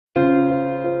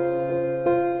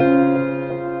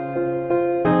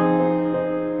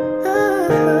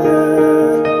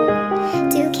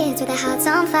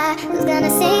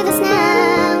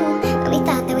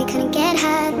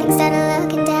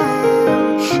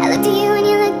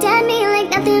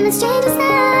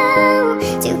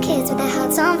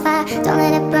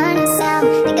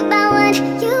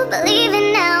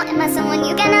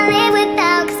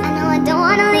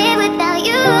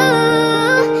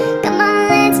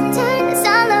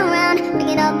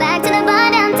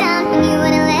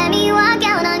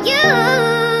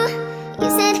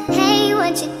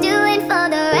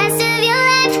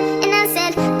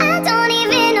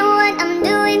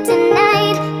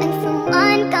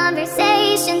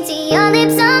conversation to your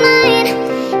lips on mine.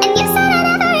 And you said I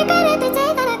never regretted the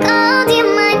day that I called you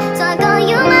mine, so I call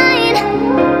you mine.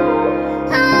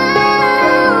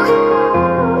 Oh,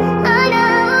 I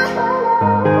know.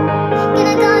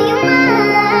 Gonna call you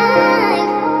mine.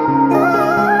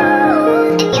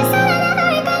 Ooh. And you said I never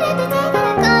regretted the day that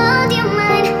I called you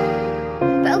mine.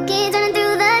 Broke kids running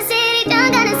through the city,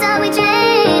 drunk on a subway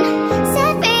train.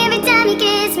 Set free every time you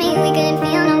kissed me, we couldn't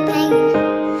feel no pain.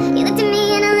 You looked at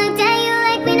me and I looked at you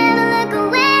like we never look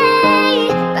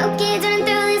away. Broke kids running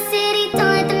through the city,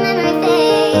 don't let the memory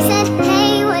fade. You said,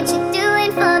 hey, what you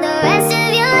doing for the rest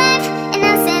of your life? And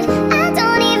I said, I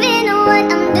don't even know what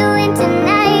I'm doing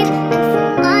tonight. Went from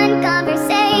one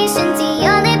conversation to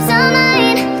your lips on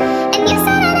mine. And you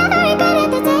said I never regretted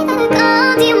the day that I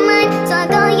called you mine, so I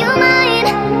call you mine.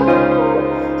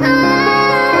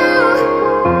 Oh,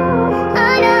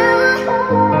 I know.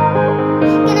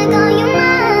 Gonna call you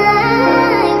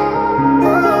mine.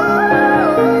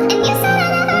 Ooh. And you said I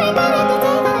never regretted the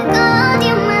day that I called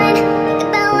you mine. Think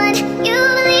about what you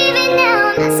believe in now.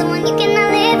 I'm not someone you cannot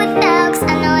live without, 'cause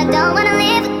I know I don't wanna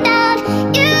live without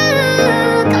you.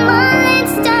 Come on,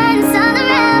 let's turn this all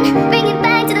around. Bring it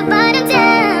back to the bottom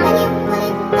down. When you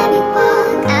wouldn't let me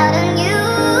walk out on you,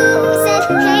 you said,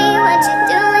 hey, what you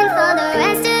doing for the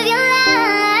rest of your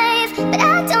life? But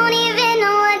I don't even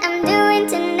know what I'm doing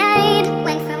tonight.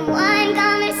 Went from one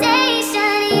conversation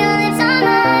to your lips on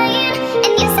mine.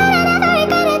 And you said I never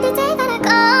regretted the day that I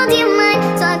called you mine,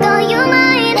 so I call you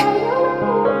mine.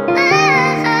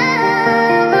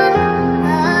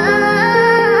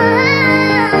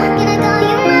 Gonna call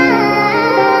you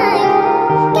mine.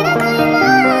 Gonna call you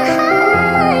mine.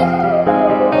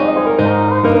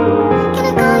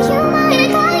 Gonna call you mine. Gonna call you mine. Gonna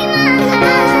call you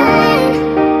mine.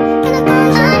 Gonna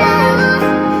call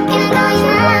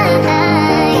you mine.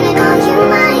 Gonna call you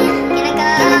mine.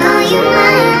 Gonna call you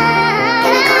mine.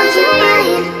 Gonna call you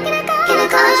mine. Gonna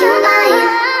call you mine.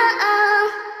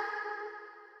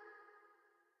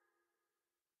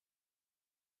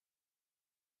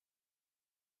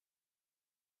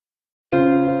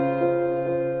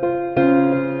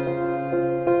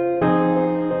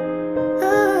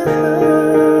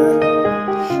 Ooh.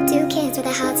 Two kids with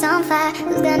their hearts on fire.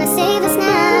 Who's gonna save us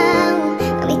now?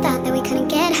 When we thought that we couldn't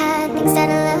get high, things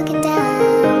started looking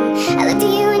down. I looked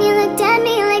at you and you looked at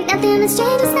me like nothing has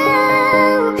changed us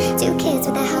now. Two kids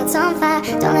with their hearts on fire.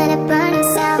 Don't let it burn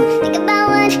us out. Think about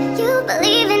what you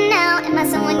believe in now. Am I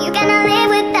someone you cannot live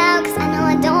without? 'Cause I know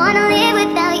I don't wanna live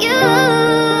without you.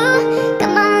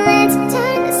 Come on, let's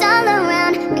turn this all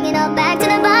around. Bring it all back to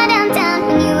the bar downtown.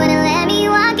 When you wouldn't let me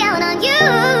walk out on you.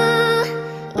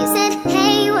 You said,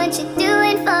 hey, what you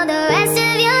doing for the rest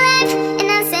of your life? And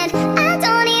I said, I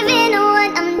don't even know what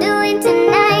I'm doing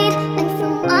tonight. Went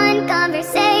from one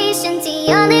conversation to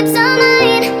your lips on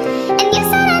mine. And you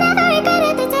said I never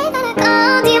regretted the day that I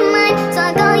called you mine.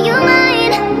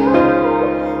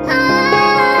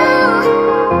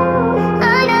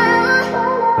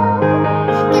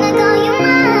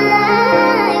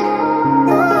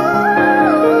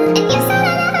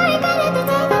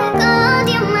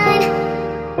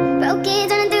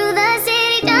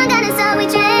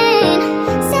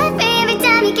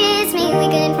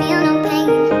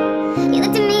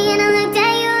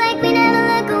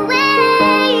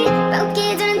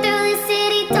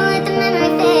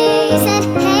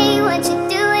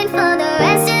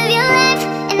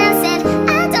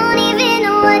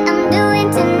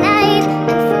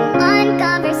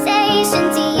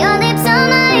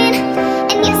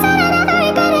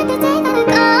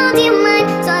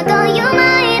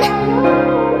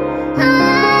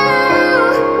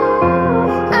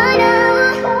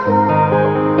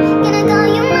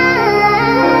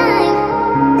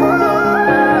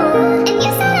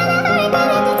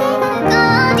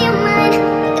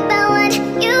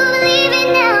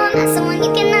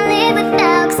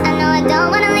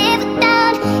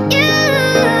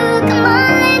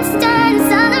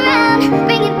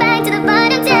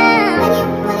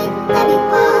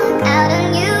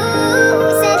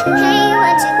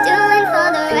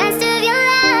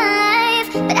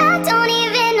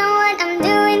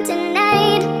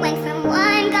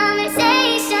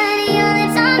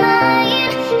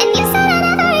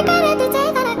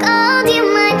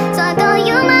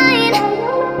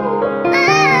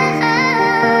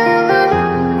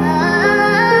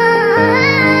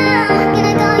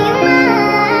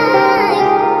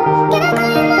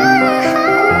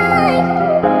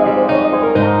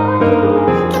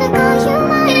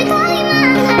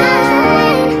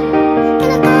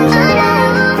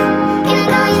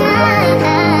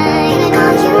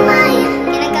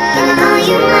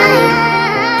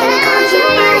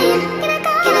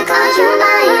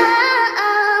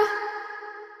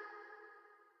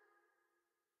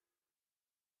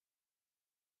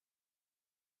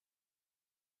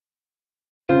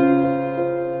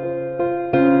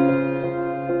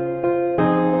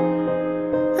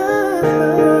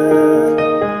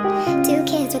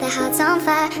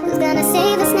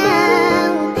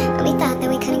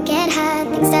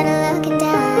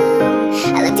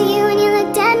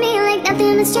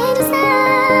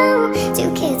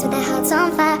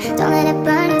 don't let it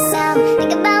burn us out.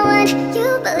 Think about what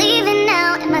you believe in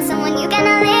now. Am I someone you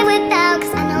cannot live without?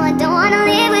 Cause I know I don't wanna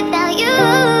live without you.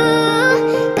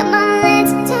 Come on,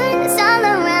 let's turn this all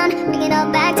around. Bring it all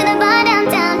back to the bar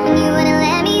downtown, when you wouldn't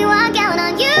let me walk out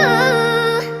on you.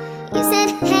 You said,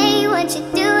 hey, what you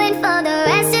doing for the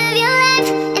rest of your life?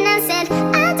 And I said,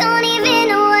 I don't even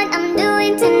know what I'm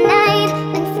doing tonight.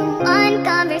 Went from one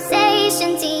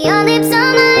conversation to your lips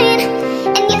on mine.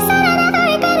 And you said I never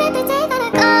regretted the day that I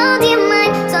called you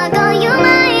mine. So I call you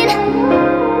mine.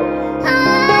 Oh,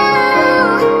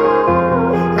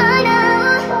 oh no.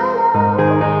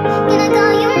 Can I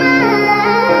call you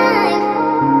mine?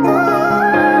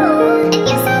 Ooh. And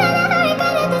you said I never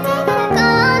regretted the day that I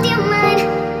called you mine.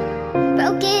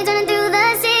 Broke kids running through the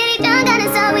city, drunk on a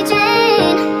subway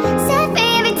train. Set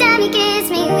free every time you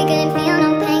kissed me, we couldn't feel no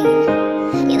pain.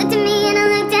 You looked at me and I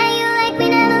looked at you like we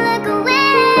never look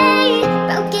away.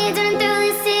 Broke kids running through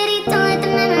the city, don't let the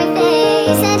memory fade.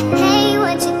 You said, hey,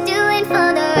 what you doing for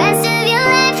the rest of your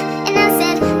life? And I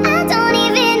said, I don't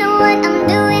even know what I'm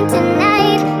doing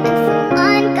tonight. Went from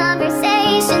one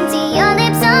conversation to your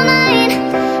lips on mine.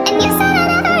 And you said I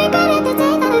never regretted the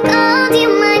day that I called you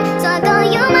mine. So I call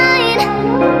you mine.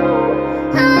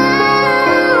 Oh,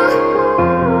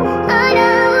 oh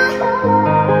no.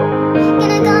 Can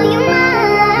I call you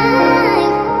mine?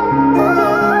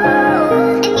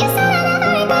 Ooh. And you said I never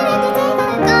regretted the day that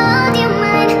I called you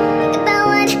mine. Think about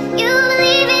what you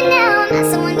believe in now. I'm not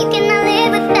someone you cannot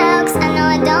live without. Cause I know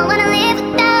I don't wanna live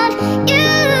without you.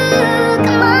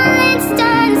 Come on, let's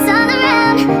turn this all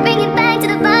around. Bring it back to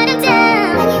the bottom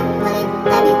down. When you wouldn't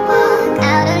let me walk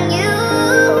out on you.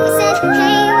 You said,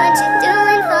 hey, what you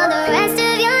doing for the rest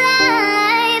of your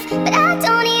life? But I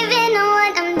don't even know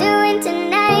what I'm doing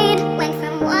tonight. Went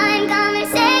from one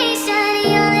conversation to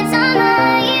your lips on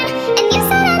mine. And you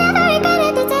said I never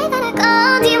regretted the day that I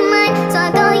called you mine. So I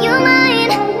call you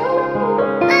mine.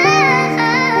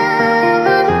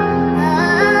 Oh,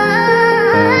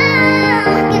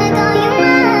 can I call you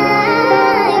mine?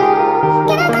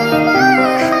 Can I call you mine?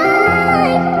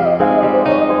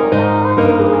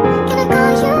 Can I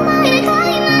call you mine? Can I call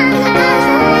you mine?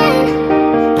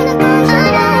 Can I call you mine?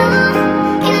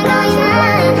 Can I call you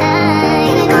mine? Can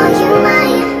I call you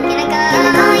mine? Can I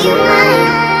call you mine?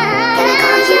 Can I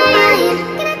call you mine?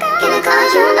 Can I call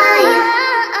you mine?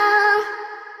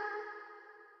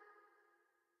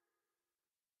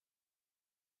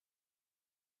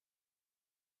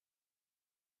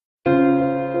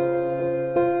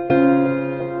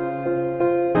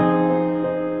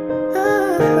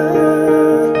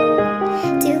 Ooh.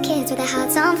 Two kids with their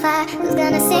hearts on fire. Who's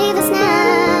gonna save us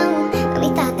now? When we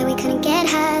thought that we couldn't get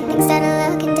high, things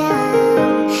started looking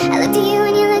down. I looked at you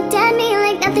and you looked at me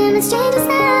like nothing has changed us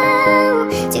now.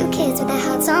 Two kids with their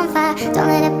hearts on fire, don't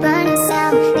let it burn us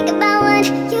out. Think about what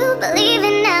you believe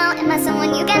in now. Am I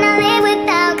someone you cannot live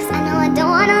without? Cause I know I don't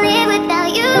wanna live without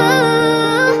you.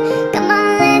 Come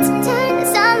on, let's turn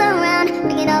this all around.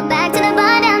 Bring it all back to the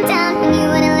bar downtown, when you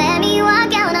wouldn't let me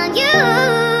walk out on you.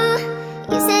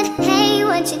 You said, hey,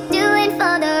 what you doing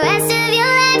for the rest of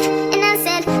your life? And I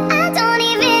said, I don't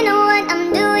even know what I'm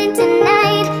doing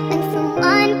tonight. Went from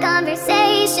one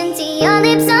conversation to your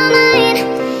lips on mine.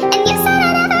 And you said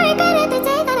I never regretted the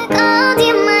day that I called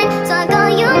you mine. So I call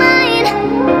you mine.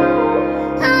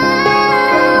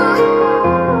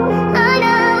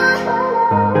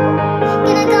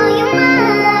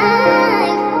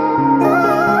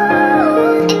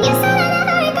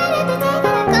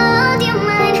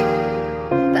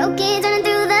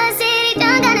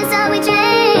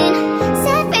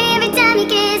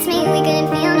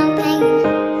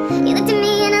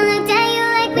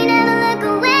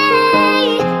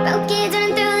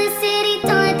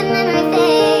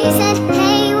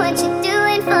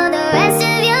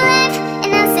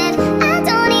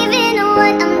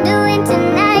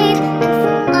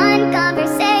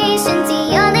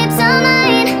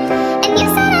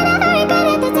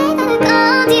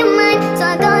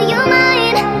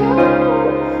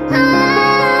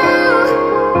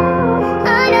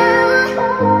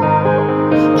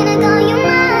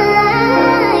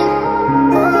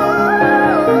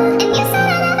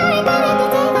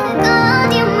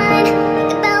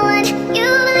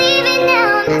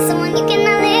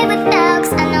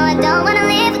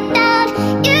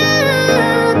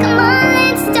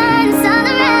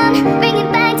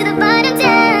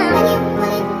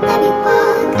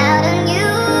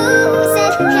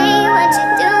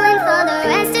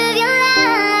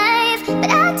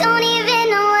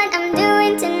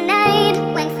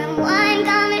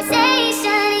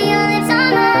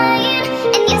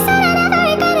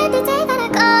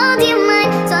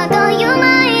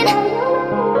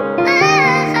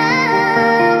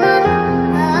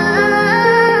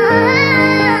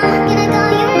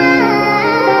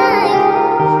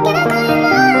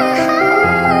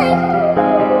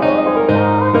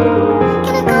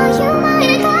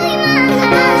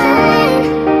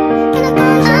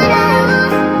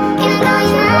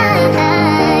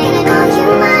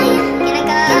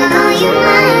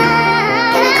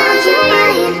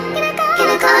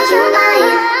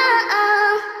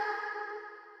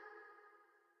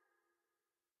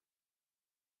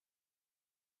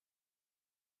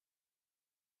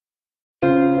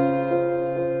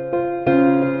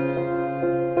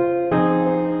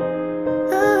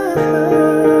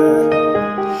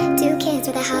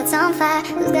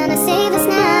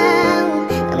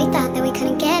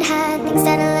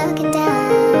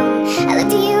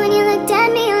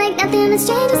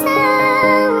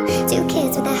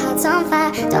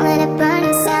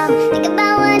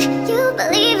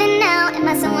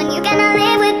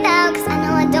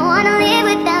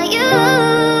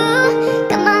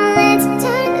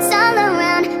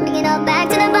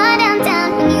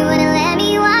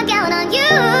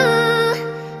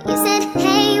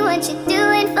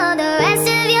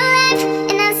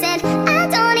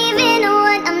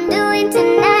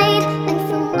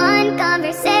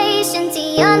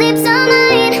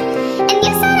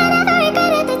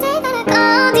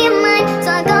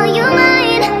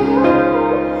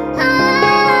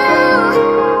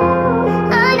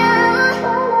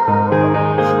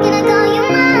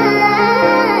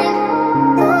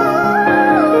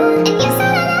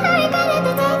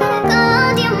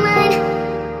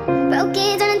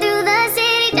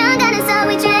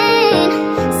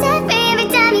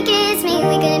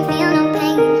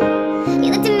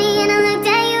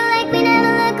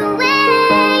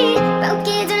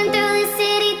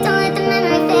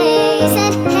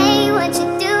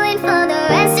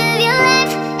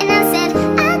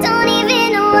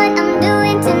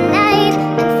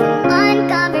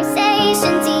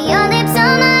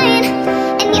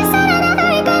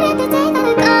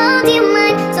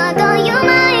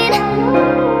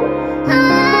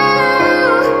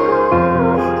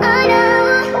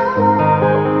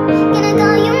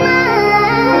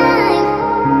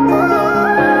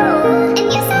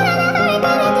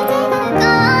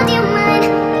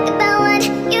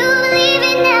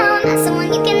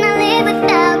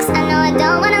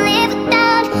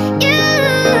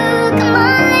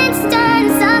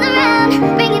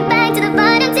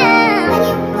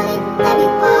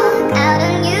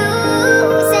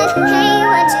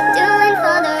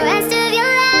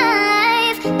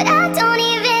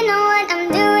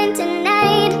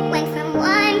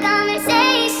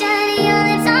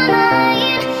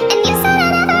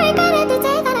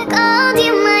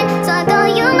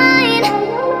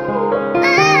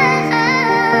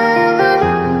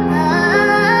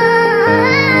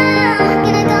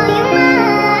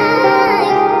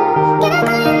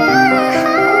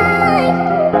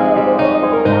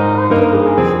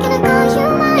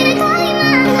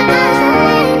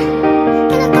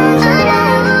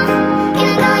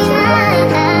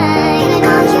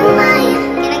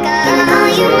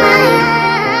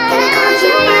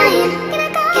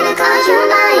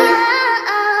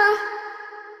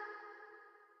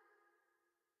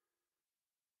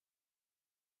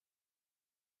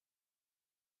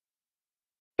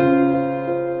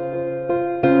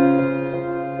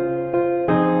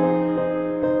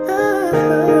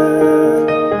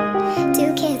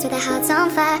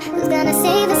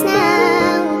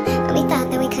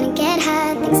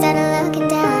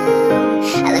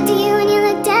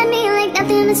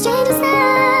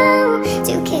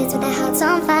 heart's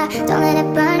on fire, don't let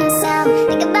it burn us out.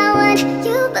 Think about what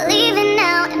you believe in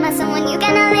now. Am I someone you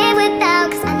cannot live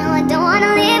without? Cause I know I don't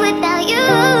wanna live without you.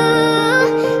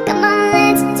 Come on,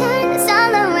 let's turn this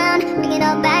all around, bring it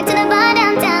all back to the bar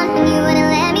downtown, when you wouldn't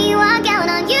let me walk out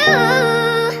on you.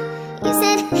 You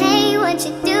said, hey, what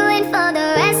you doing for the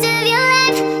rest of your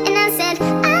life? And I said,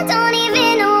 I don't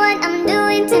even know what I'm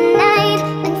doing tonight.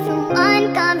 Went from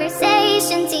one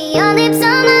conversation to your lips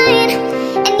on mine,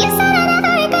 and you said I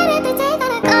never regretted the day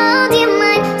that I called you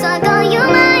mine, so I call you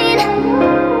mine.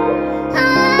 Oh,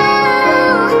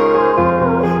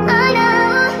 oh no,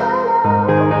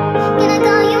 can I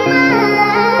call you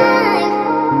mine?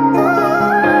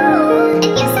 Ooh.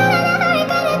 And you said I never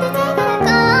regretted the day that I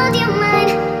called you mine.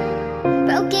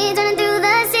 Broke kids running through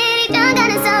the city, drunk on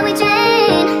a subway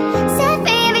train. Set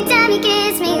free every time you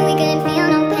kissed me, we couldn't feel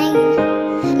no pain.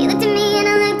 You looked at me and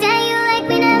I looked at you like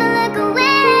we never look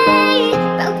away.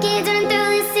 Broke kids running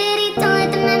through the city, don't let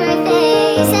the memory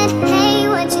fade. You said, hey,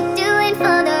 what you doing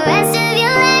for the rest of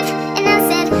your life? And I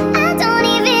said, I don't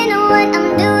even know what I'm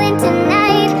doing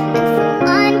tonight. Went from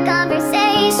one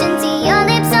conversation to your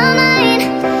lips on mine,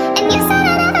 and you said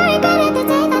I never regretted the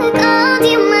day that I called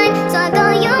you mine, so I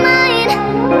call you mine.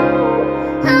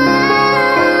 Oh,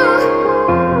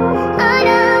 oh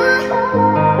no,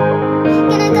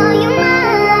 can I call you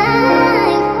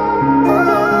mine? Ooh.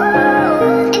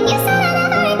 And you said I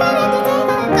never regretted the day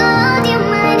that I called you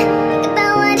mine. Think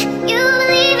about what you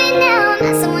believe in now. I'm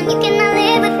not someone you cannot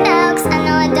live without, cause I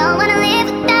know I don't wanna live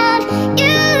without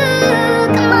you.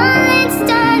 Come on, let's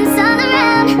turn this all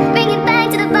around, bring it back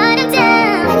to the bottom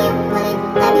down, when you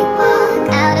wouldn't let me walk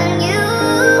out on you.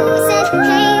 You said,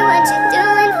 hey, what you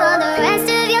doing for the rest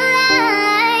of your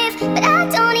life? But I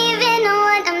don't even know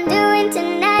what I'm doing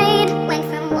tonight. Went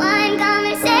from one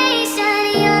conversation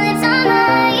to your lips on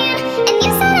mine, and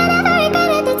you said I never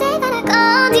regretted the day that I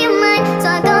called you mine, so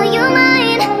I call you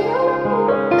mine.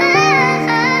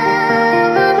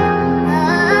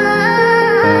 Oh,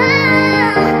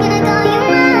 can I call you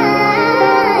mine?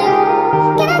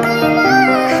 Can I call you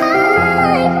mine?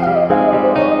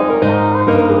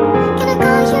 Can I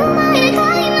call you mine? Can I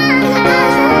call you mine?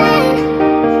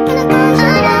 Can I call you mine?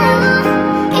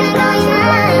 Can I call you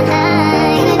mine?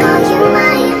 Can I call you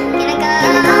mine? Can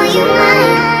I call you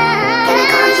mine? Can I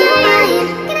call you mine?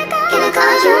 Can I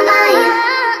call you mine?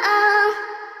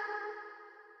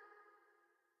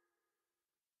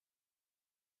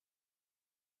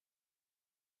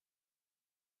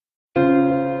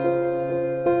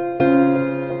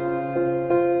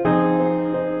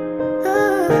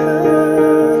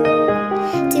 Ooh.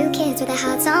 Two kids with their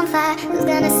hearts on fire, who's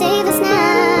gonna save us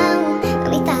now?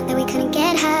 When we thought that we couldn't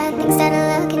get hurt, things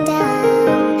started looking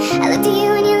down. I looked at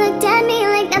you and you looked at me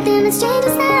like nothing but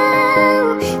strangers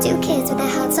now. Two kids with their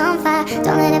hearts on fire,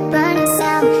 don't let it burn us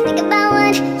out. Think about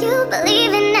what you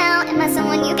believe in now. Am I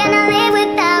someone you cannot live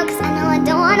without? Cause I know I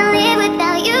don't wanna live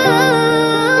without you.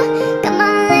 Come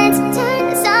on, let's turn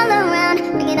this all around,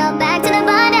 bring it all back to the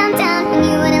bar downtown, when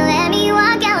you wouldn't let me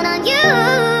walk out on you.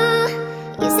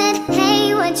 You said,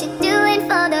 hey, what you doing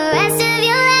for the rest of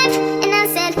your life? And I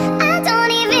said, I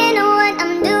don't even know what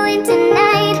I'm doing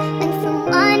tonight. Went from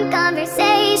one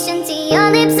conversation to your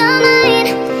lips on mine,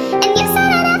 and you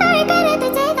said I never regretted the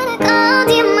day that I called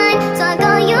you mine, so I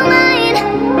call you mine.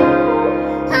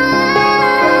 Oh,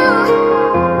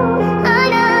 oh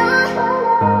no,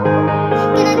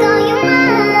 can I call you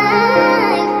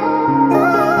mine?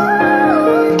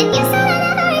 Ooh. And you said I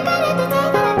never regretted the day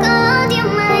that I called you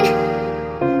mine.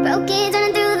 Broke kids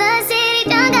running through the city,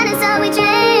 drunk on a subway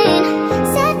train.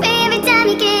 Set free every time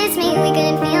you kissed me, we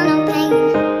couldn't feel no pain.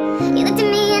 You looked at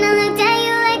me and I looked at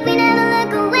you like we never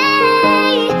look away.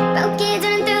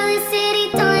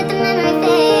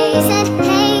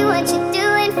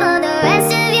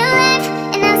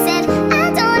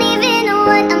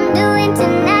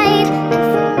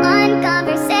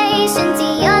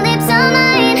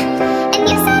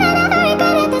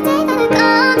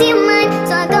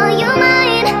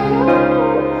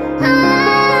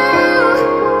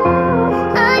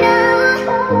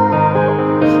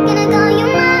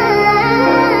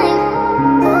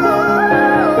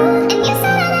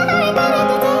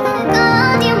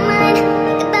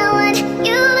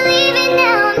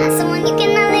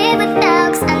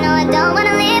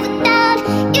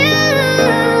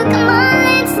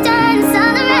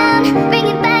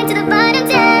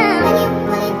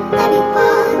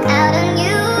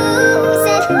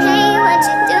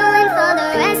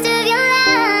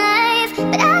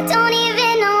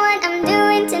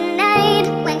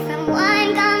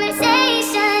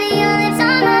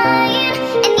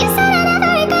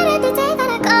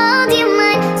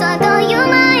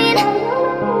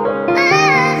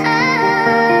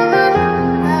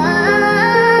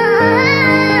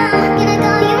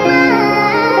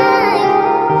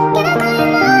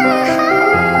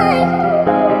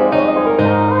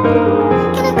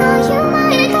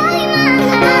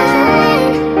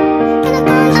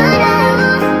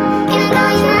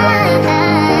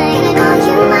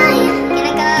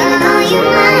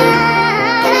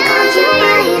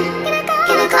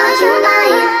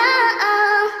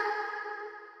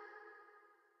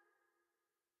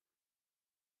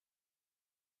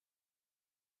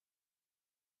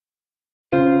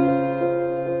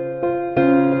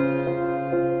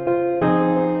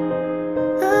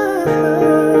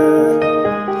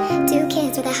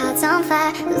 on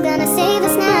fire. Who's gonna save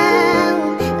us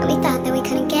now? When we thought that we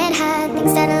couldn't get high,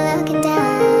 things started looking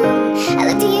down. I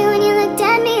looked at you and you looked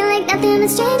at me like nothing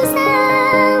has changed us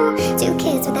now. Two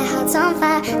kids with their hearts on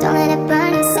fire, don't let it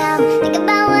burn us out. Think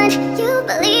about what you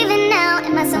believe in now.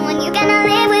 Am I someone you cannot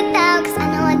live without? Cause I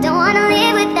know I don't wanna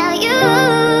live without you.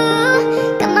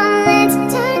 Come on, let's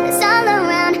turn this all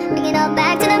around. Bring it all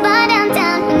back to the bar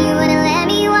downtown. When you wouldn't let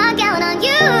me walk out on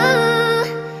you.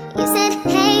 You said,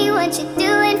 hey, what you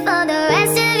doing for the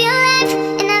rest of your life?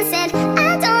 And I said,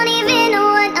 I don't even know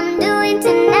what I'm doing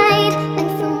tonight.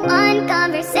 Went from one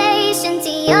conversation to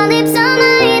your lips on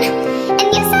mine. And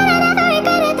you said I never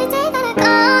regretted the day that I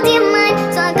called you mine.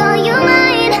 So I call you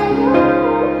mine.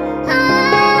 Oh,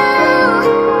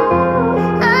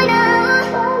 oh no.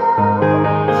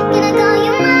 Gonna call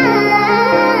you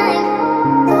mine.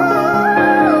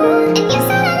 Ooh. And you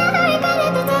said I never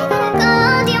regretted the day that I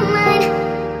called you mine.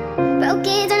 Broke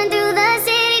kids running through the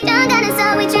city, drunk on us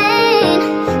all we train.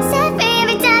 Set free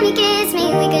every time you kissed me,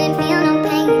 we couldn't feel no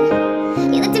pain.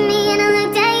 You looked at me and I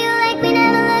looked at you like we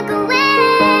never look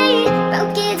away.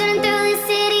 Broke kids running through the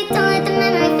city, don't let the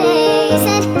memory fade. You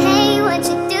said, hey, what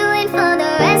you doing for the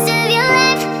rest of your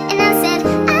life? And I said,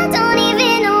 I don't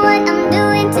even know what I'm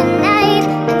doing tonight.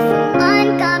 Went from one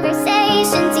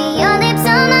conversation to your lips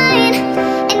on mine.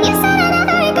 And you said I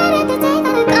never regretted the day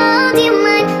that I called you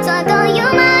mine. So I call you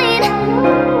mine.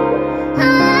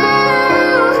 Oh,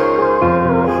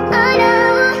 oh no.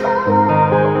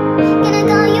 Gonna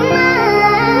call you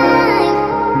mine.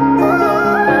 Ooh.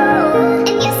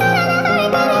 And you said I never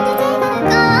regretted the day that I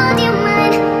called you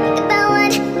mine. Think about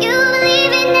what you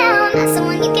believe in now. I'm not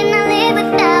someone you cannot live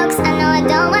without. Cause I know I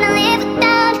don't wanna live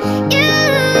without you.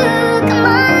 Come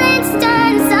on, let's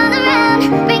turn this all around.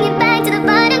 Bring it back to the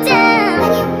bottom down.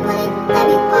 When you wouldn't let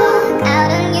me walk out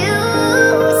on you.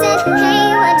 You said, hey,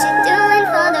 what you doing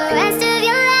for the rest of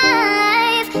your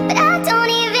life? But I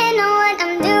don't even know what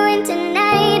I'm doing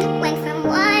tonight. Went from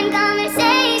one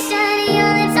conversation to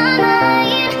your lips on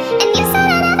mine. And you said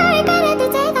I never regretted the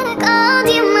day that I called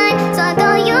you mine. So I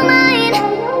call you mine.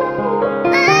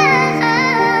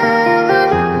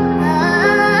 Oh,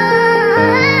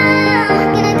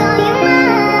 gonna call you mine.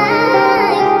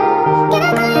 Gonna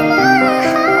call you mine.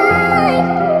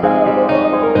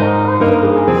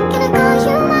 Gonna call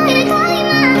you mine. Gonna call you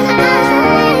mine.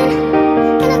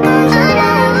 Gonna call you mine.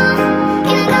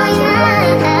 Gonna call you mine.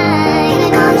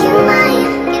 Gonna call you mine.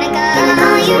 Gonna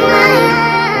call you mine.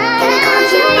 Gonna call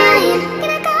you mine.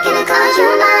 Gonna call you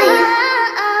mine.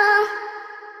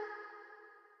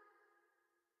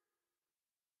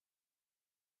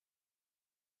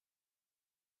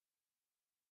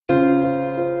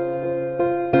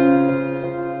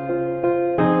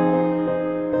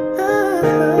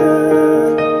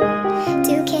 Ooh.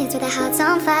 Two kids with their hearts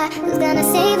on fire. Who's gonna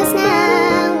save us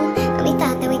now? When we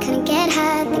thought that we couldn't get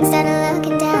high, things started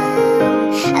looking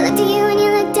down. I looked at you and you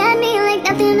looked at me like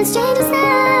nothing has changed us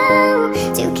now.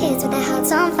 Two kids with their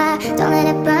hearts on fire, don't let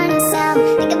it burn us out.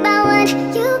 Think about what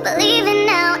you believe in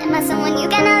now. Am I someone you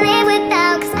cannot live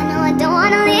without? Cause I know I don't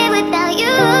wanna live without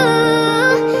you.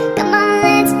 Come on,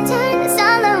 let's turn this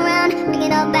all around. Bring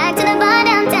it all back to the bar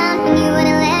downtown. When you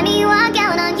wouldn't let me walk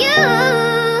out on you.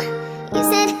 You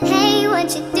said, hey, what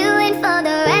you doing for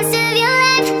the rest of your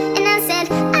life?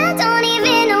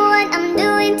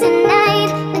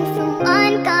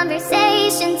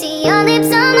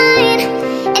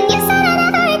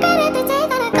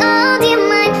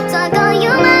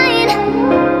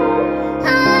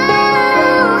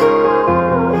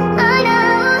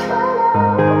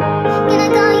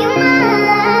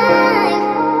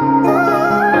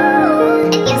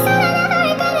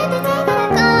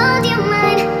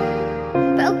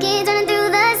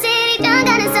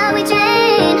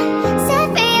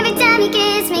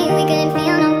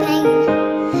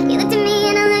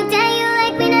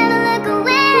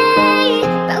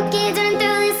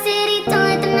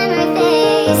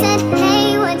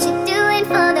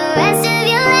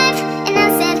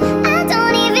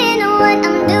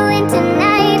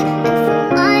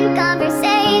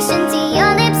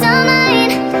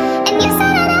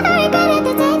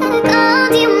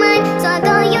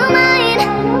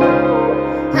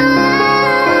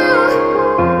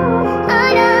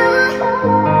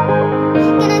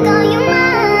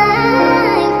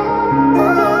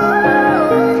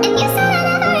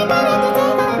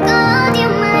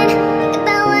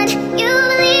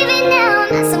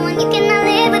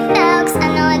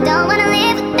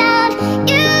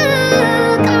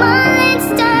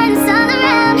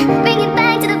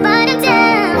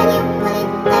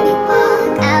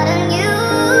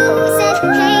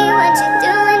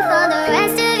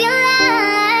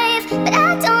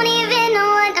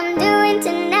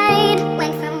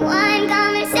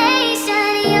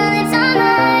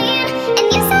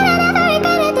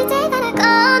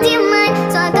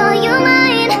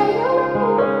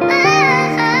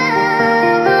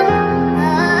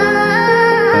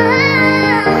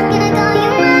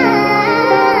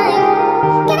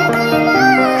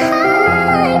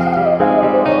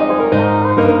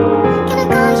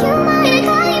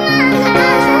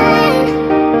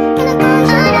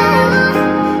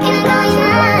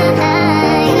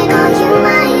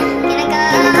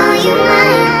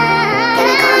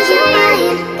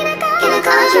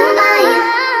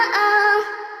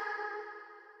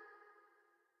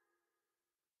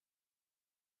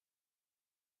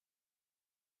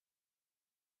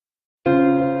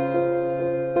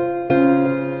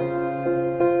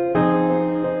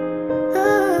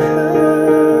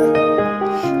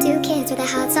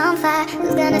 on fire.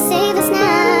 Who's gonna save us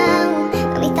now?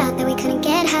 When we thought that we couldn't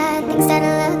get hurt, things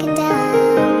started looking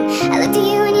down. I looked at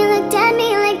you and you looked at me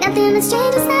like nothing has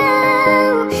changed us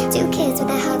now. Two kids with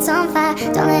their hearts on fire,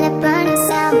 don't let it burn us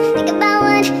out. Think about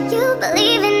what you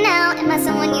believe in now. Am I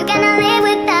someone you cannot live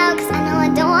without? Cause I know I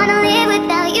don't wanna live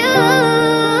without you.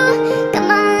 Come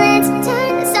on, let's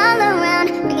turn this all around.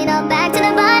 Bring it all back to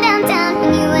the bar downtown.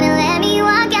 When you wouldn't let me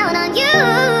walk out on you.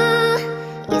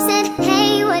 You said,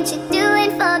 hey, what you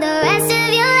doing for the rest of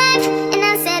your life? And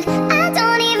I said, I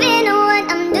don't even know what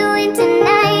I'm doing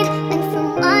tonight. Went from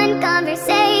one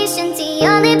conversation to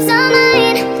your lips on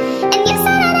mine. And you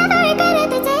said I never regretted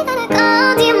the day that I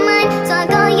called you mine. So I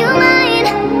call you mine.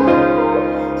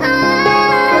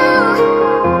 Oh,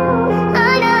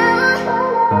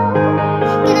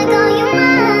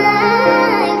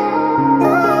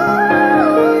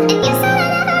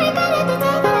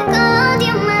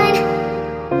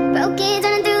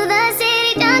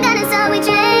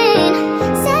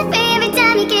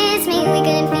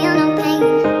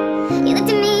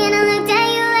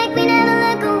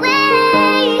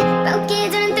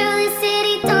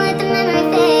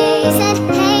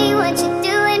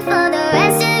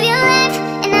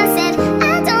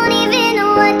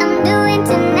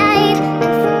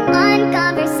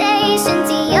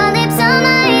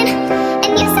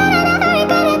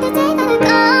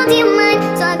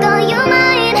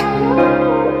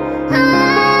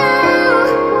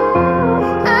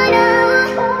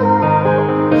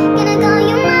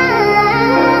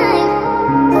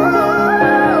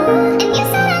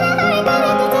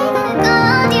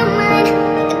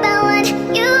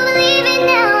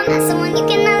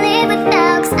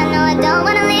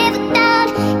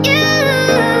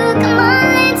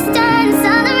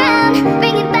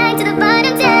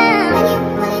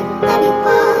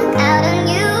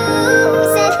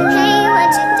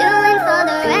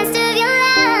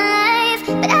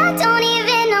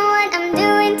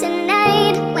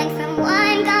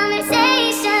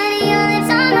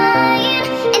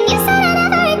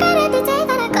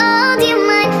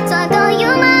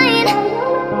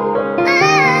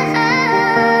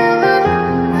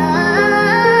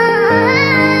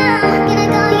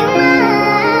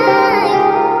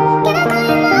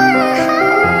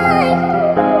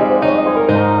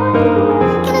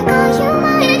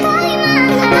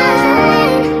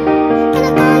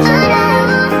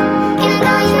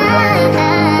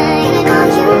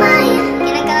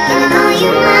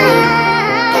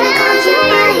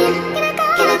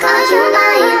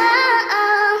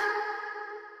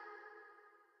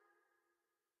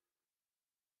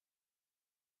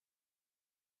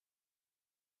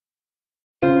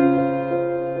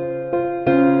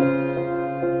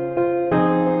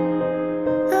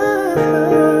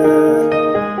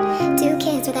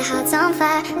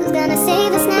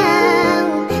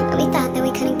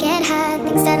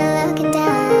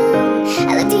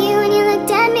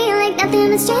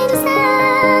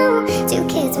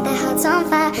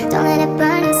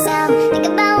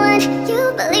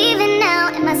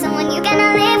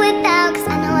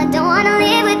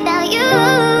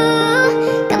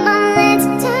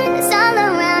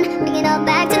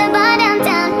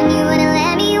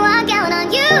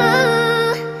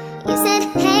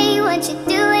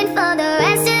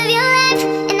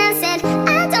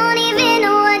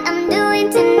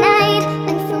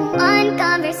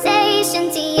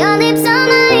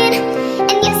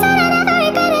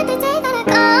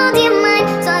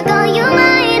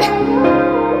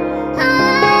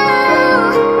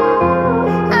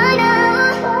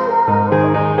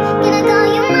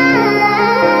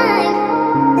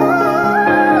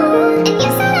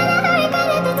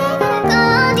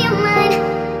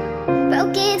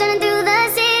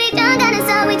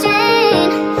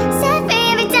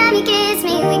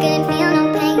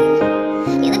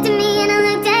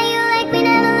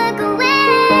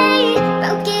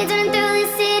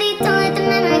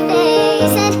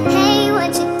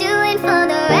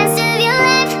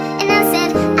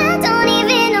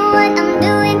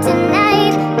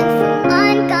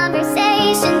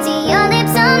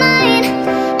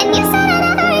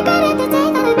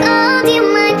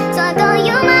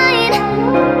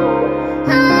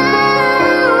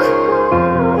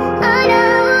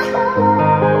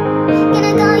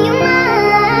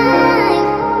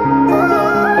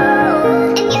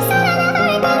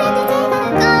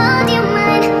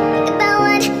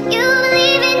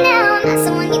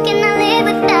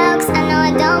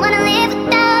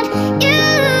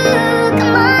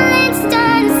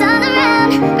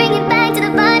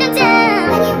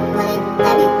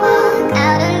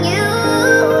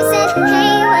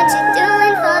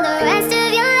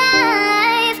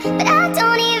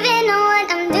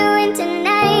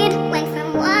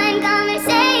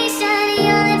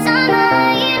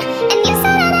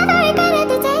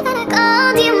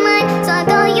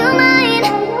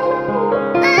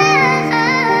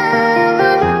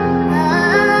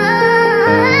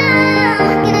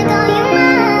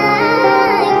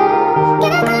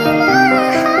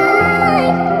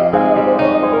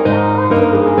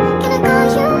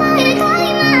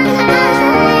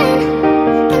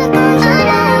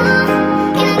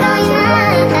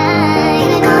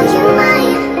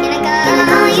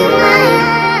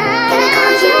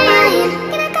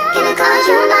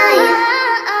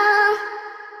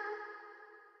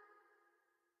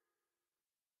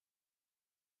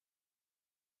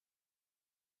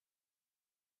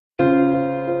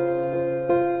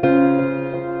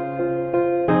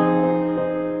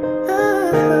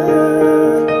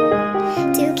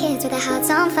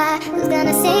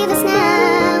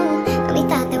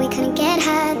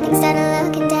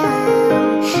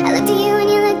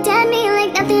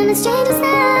 we're strangers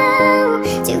now.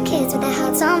 Two kids with their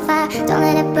hearts on fire, don't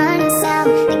let it burn us out.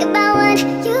 Think about what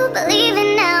you believe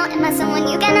in now. Am I someone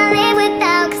you cannot live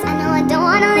without? Cause I know I don't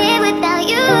wanna live without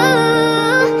you.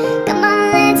 Come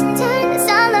on, let's turn this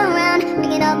all around.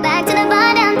 Bring it all back to the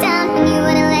bar downtown, when you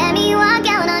wouldn't let me walk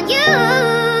out on you.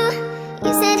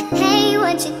 You said, hey,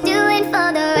 what you doing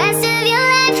for the rest of your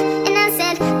life? And I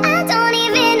said, I don't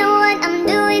even know what I'm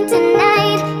doing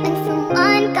tonight. Went from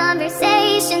one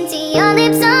conversation to your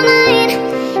lips on mine.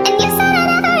 And you said I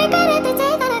never regretted the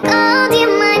day that I called you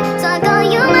mine. So I call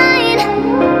you mine.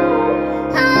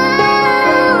 Oh,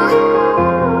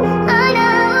 oh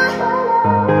no.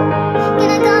 Can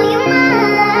I call you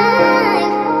mine?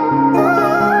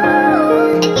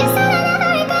 Ooh. And you said I never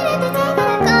regretted the day that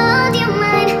I called you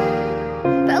mine.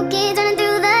 Broke kids running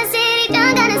through the city,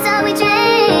 drunk on us all we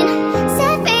drain.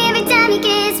 Set free every time you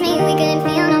kiss me, we couldn't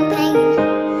feel no pain.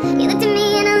 You looked at me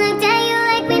and I looked at you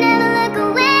like we never look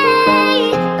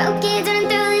away. Broke kids running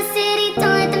through the city,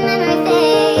 don't let the memory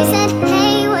fade. You said,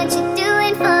 hey, what you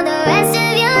doing for the rest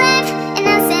of your life? And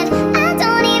I said, I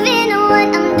don't even know what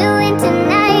I'm doing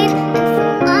tonight. Went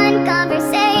from one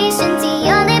conversation to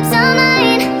your lips on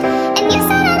mine. And you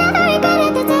said I never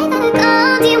regretted the day that I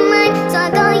called you mine. So I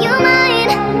call you mine.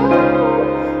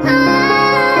 Oh,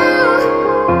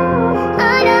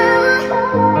 oh no.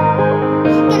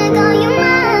 Can I call you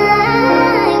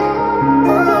mine?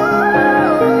 Ooh.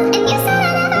 And you said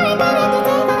I never regretted the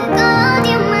day that I called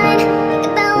you mine. Think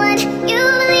about what you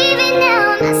believe in now.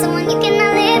 I'm not someone you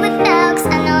cannot live without. Cause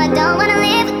I know I don't wanna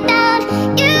live without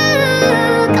you.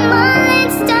 Come on,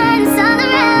 let's turn this all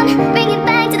around. Bring it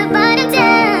back to the bottom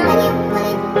down. When you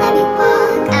wouldn't let me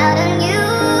walk out on you.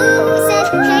 You said,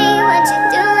 hey, what you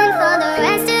doing for the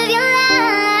rest of your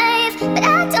life? But I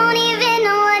don't even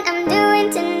know what I'm doing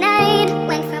tonight.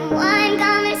 Went from one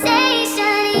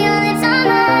conversation to your lips on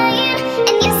mine.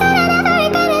 And you said I never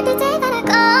regretted the day that I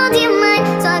called you mine.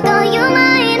 So I call you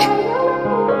mine.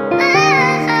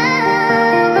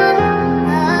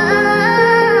 Oh,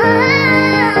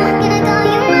 can I call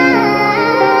you mine?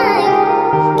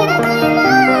 Can I call you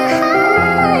mine?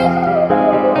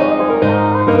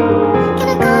 Can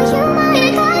I call you mine?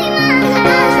 Can I call you mine?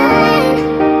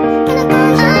 Can I call you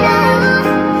mine?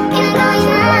 Can I call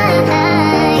you mine?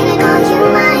 Can I call you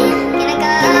mine? Can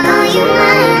I call you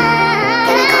mine?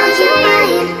 Can I call you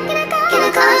mine? Can I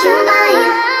call you mine?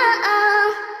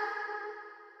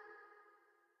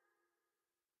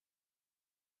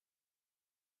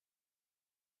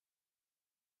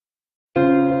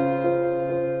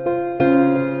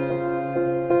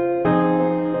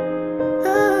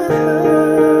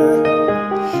 Ooh.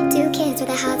 Two kids with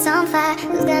their hearts on fire,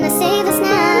 who's gonna save us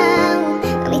now?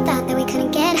 When we thought that we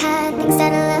couldn't get hurt, things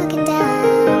started looking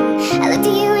down. I looked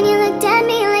at you and you looked at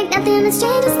me like nothing but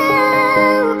strangers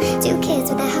now. Two kids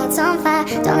with their hearts on fire,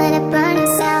 don't let it burn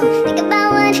us out. Think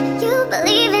about what you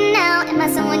believe in now. Am I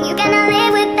someone you cannot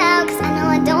live without? Cause I know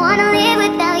I don't wanna live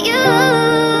without you.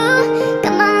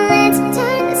 Come on, let's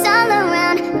turn this all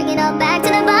around. Bring it all back to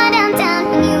the bar downtown,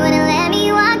 when you wouldn't let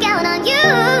me walk out on you.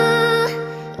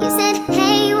 You said,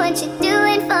 hey, what you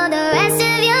doing for the rest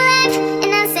of your life?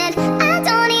 And I said, I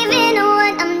don't even know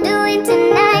what I'm doing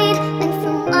tonight. Went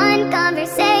from one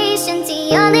conversation to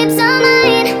your lips on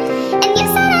mine. And you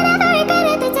said I never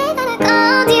regretted the day that I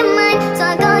called you mine. So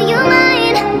I call you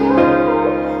mine.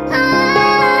 Oh,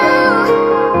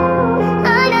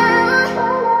 oh no.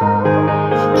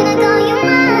 Can I call you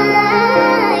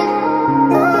mine?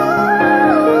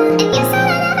 Ooh. And you said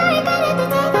I never regretted the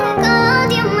day that I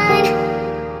called you mine.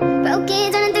 Broke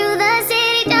kids running through the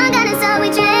city, drunk on us all we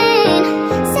drain.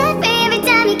 Set free every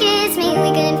time you kiss me, we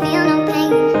couldn't feel no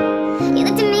pain. You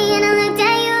looked at me and I looked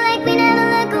at you like we never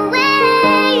look away.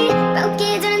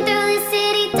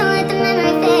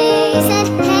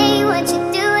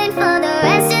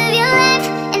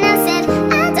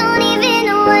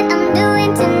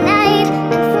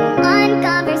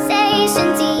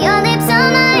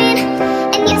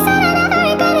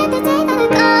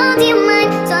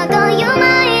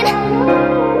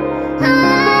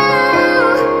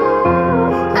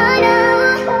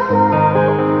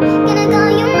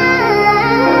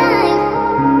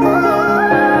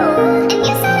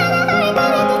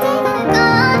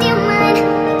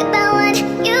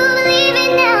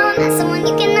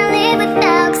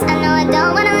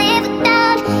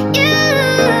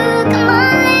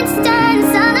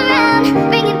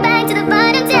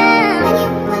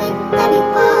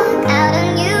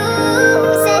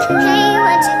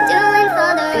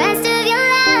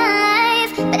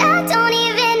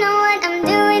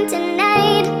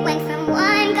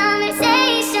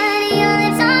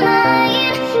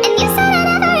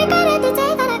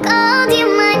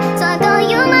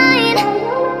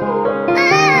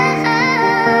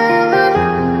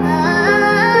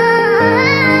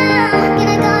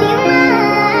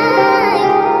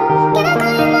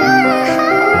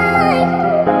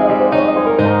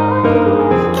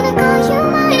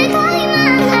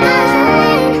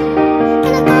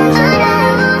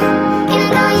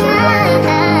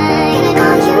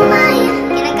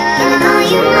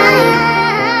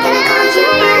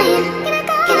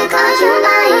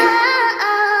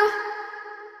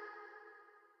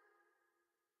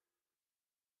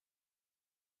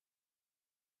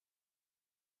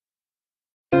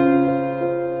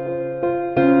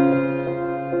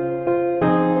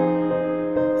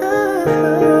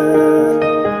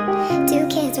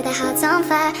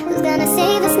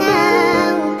 save us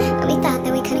now. When we thought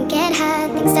that we couldn't get high,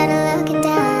 things started looking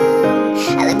down.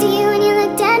 I looked at you and you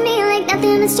looked at me like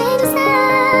nothing has changed us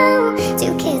now.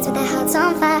 Two kids with their hearts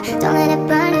on fire, don't let it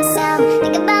burn us out.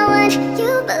 Think about what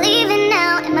you believe in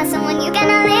now. Am I someone you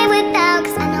cannot live without?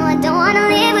 Cause I know I don't wanna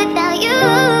live without you.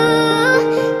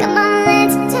 Come on,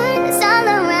 let's turn this all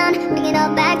around. Bring it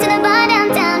all back to the bar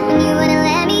downtown. When you wouldn't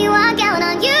let me walk out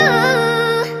on you.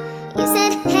 You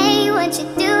said, hey, what you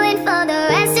doing for the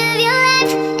rest of your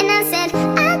life? And I said,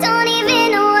 I don't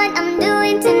even know what I'm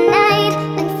doing tonight.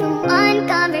 Went from one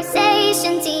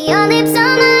conversation to your lips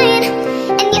on mine.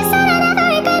 And you said I never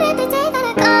regretted the day that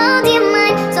I called you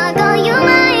mine. So I call you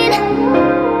mine.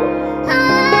 Oh,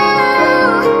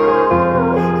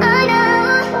 oh no.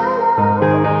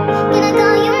 Gonna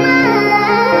call you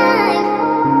mine.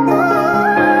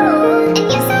 Ooh. And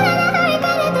you said I never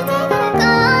regretted the day that I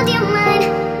called you mine.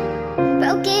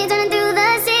 Broke kids running through the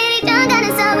city, drunk on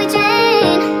a subway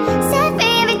train. Set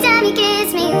free every time you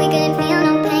kissed me, we couldn't feel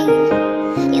no pain.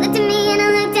 You looked at me and I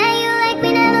looked at you like we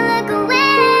never look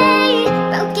away.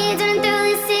 Broke kids running through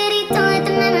the city, don't let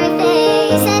the memory fade.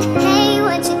 You said, hey,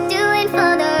 what you doing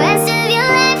for the rest of your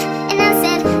life? And I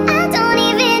said, I don't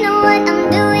even know what I'm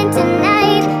doing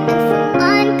tonight. Went from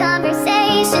one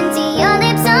conversation to your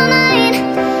lips on mine.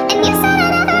 And you said I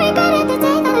never regretted the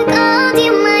day that I called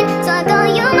you mine. So I call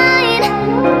you mine.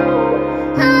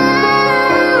 Oh,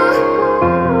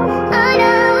 oh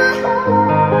no.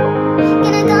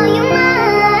 Gonna call you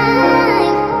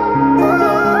mine.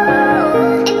 Ooh.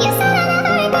 And you said I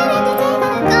never regretted the day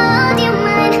that I called you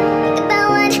mine. Think about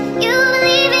what you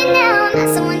believe in now. I'm not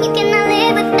someone you cannot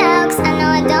live without. Cause I know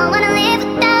I don't wanna live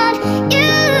without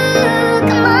you.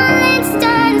 Come on, let's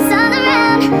turn this all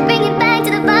around. Bring it back to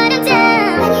the bottom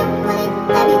down. When you wouldn't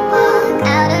let me walk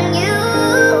out on you.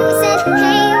 You said,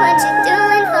 hey, what you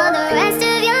doing for the rest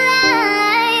of your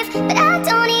life? But I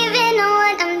don't even know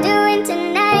what I'm doing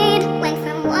tonight. Went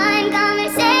from one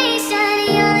conversation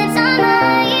to your lips on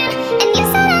mine. And you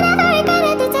said I never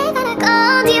regretted the day that I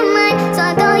called you mine. So I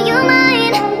call you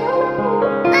mine.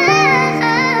 Oh,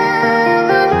 oh,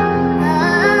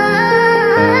 oh.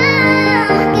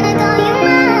 Gonna call you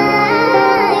mine.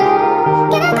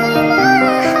 Gonna call you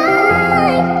mine.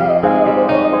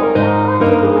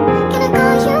 Gonna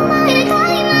call you mine. Gonna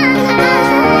call you mine.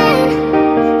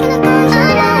 Gonna call you mine.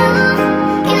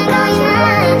 Gonna call you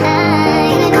mine.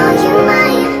 Gonna call you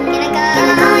mine. Gonna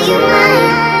call you mine.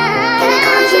 Gonna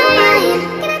call you mine.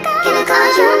 Gonna call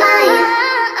you mine.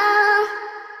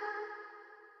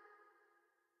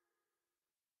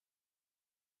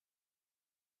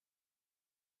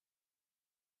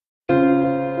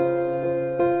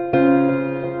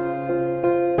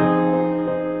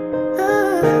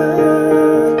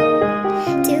 Ooh.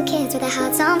 Two kids with their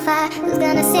hearts on fire, who's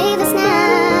gonna save us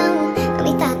now? When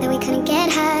we thought that we couldn't get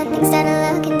high, things started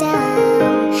looking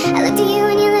down. I looked at you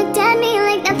and you looked at me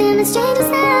like nothing has changed us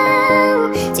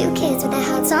now. Two kids with their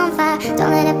hearts on fire,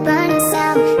 don't let it burn us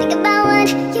out. Think about what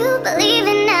you believe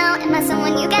in now. Am I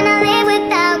someone you cannot live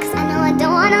without? Cause I know I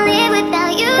don't wanna live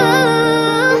without you.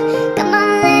 Come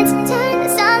on, let's turn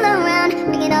this all around.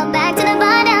 Bring it all back to the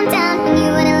bar downtown. When you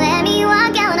wouldn't let me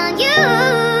walk out on you.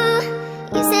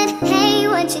 You said, hey,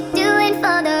 what you doing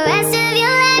for the rest of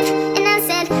your life? And I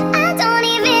said, I don't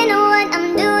even know what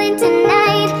I'm doing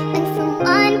tonight. Went from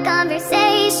one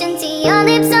conversation to your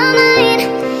lips on mine.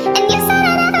 And you said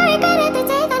I never regretted the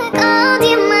day that I called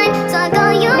you mine. So I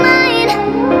call you mine.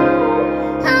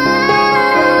 Oh,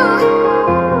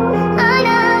 oh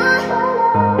no.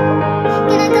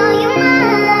 Gonna call you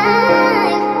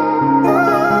mine.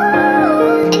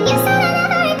 Ooh. And you said I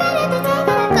never regretted the day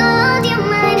that I called you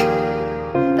mine.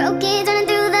 Broke kids running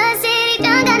through the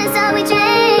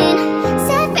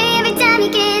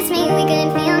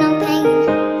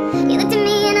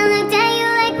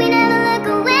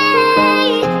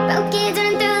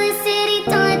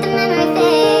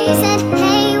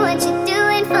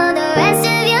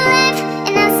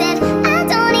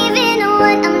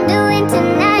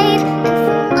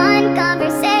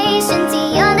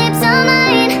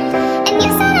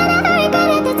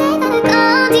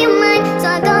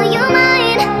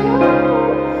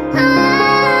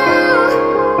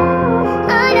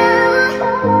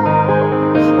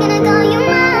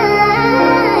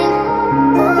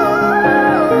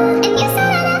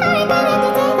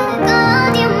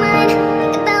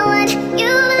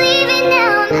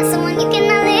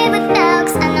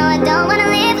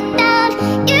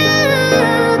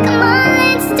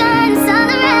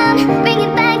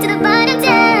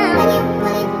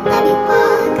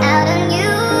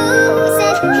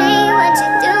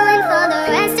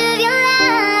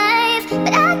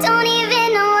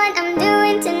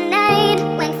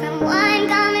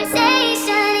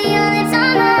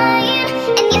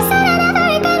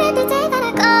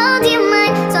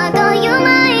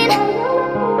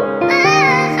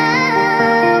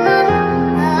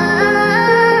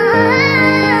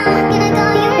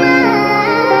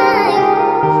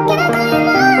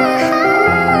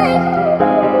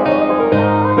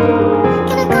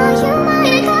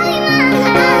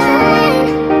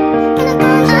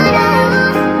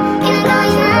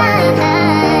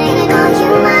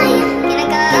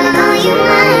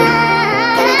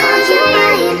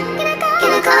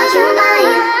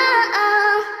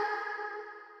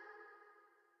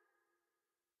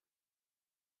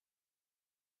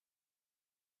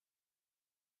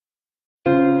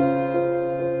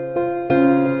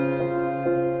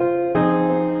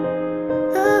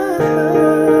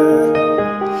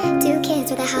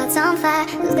fire.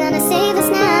 Who's gonna save us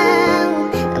now?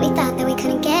 When we thought that we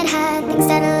couldn't get high, things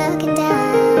started looking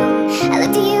down. I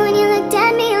looked at you and you looked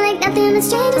at me like nothing but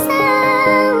strangers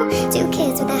now. Two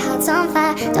kids with their hearts on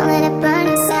fire, don't let it burn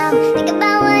us out. Think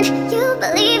about what you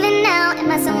believe in now.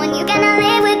 Am I someone you cannot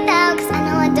live without? Cause I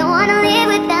know I don't wanna live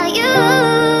without you.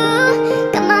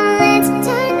 Come on, let's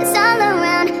turn this all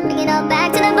around. Bring it all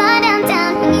back to the bar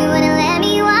downtown. When you wouldn't let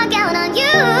me walk out on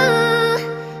you.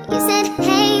 You said,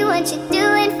 hey, what you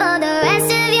doing for the rest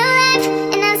of your life?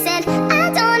 And I said, I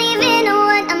don't even know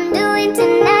what I'm doing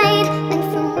tonight. Went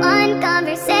from one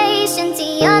conversation to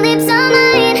your lips on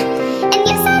mine. And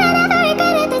you said I never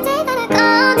regretted the day that I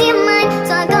called you mine.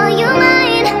 So I call you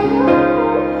mine.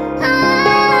 Oh,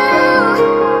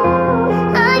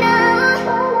 I know.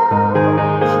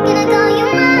 Gonna call you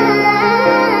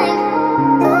mine.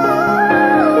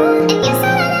 Ooh. And you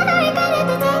said I never regretted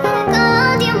the day that I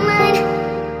called you mine.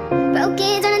 Broke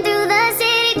kids running through the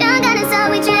city, drunk on a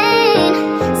subway train.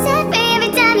 Set free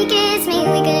every time you kissed me,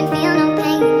 we couldn't feel no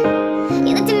pain.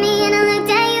 You looked at me and I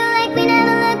looked at you like we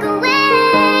never look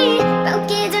away. Broke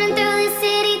kids running through the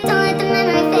city, don't let the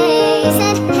memory fade. You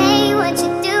said, hey, what you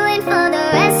doing for the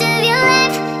rest of your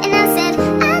life? And I said,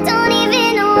 I don't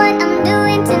even know what I'm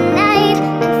doing tonight.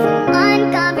 Went from one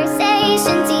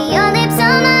conversation to your lips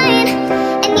on mine.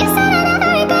 And you said I never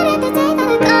regretted the day that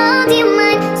I called you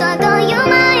mine. So I call you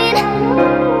mine.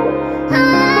 Oh,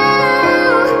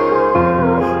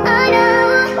 I know.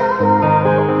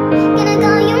 Gonna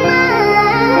call you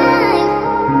mine.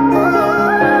 Ooh.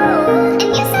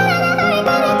 And you said I never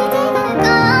regretted the day that I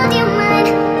called you mine.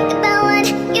 Think about what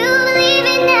you believe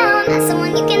in now. I'm not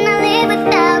someone you cannot live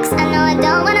without. Cause I know I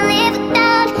don't wanna live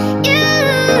without you.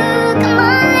 Come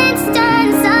on, let's turn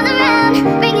this all around.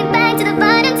 Bring it back to the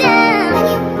bottom down. When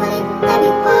you wouldn't let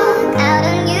me walk out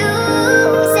on you.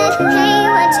 You said, hey,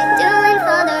 what you doing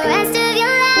for the rest of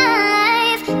your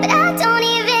life? But I don't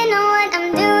even know what I'm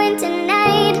doing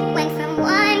tonight. Went from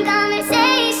one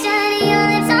conversation to your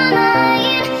lips on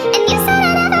mine. And you said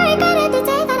I never regretted the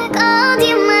day that I called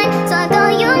you mine. So I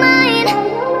call you mine.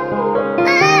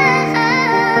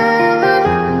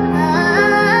 Oh,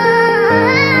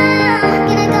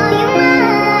 gonna call you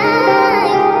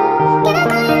mine. Gonna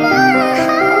call you mine.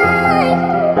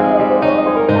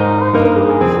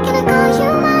 Gonna call you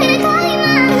mine. Gonna call you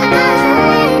mine. Gonna call you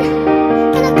mine.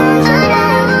 Gonna call you mine.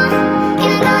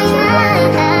 Gonna call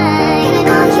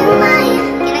you mine.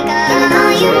 Gonna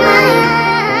call you mine.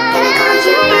 Gonna call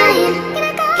you mine.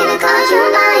 Gonna call you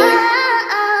mine.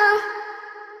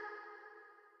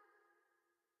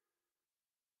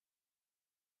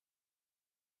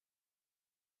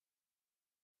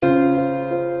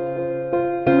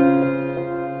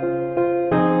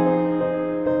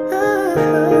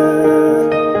 Ooh.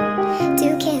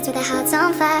 Two kids with their hearts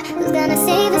on fire. Who's gonna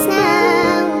save us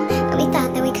now? When we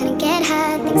thought that we couldn't get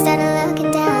high, things started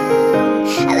looking down.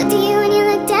 I looked at you and you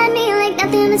looked at me like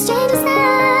nothing but strangers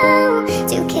now.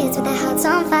 Two kids with their hearts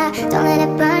on fire, don't let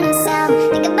it burn us out.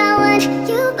 Think about what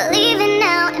you believe in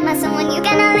now. Am I someone you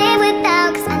cannot live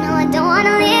without? Cause I know I don't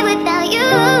wanna live without you.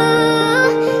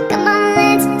 Come on,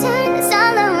 let's turn this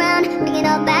all around. Bring it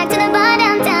all back to the bar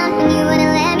downtown. When you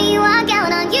wouldn't let me walk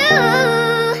out on you.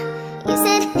 You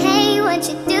said, hey, what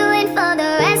you doing for the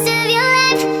rest of your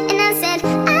life? And I said,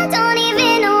 I don't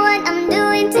even know what I'm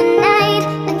doing tonight.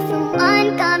 Went from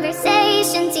one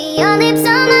conversation to your lips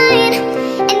on mine.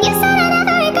 And you said I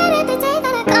never regretted the day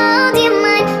that I called you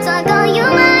mine. So I call you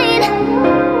mine.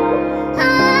 Oh,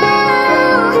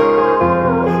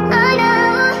 I know.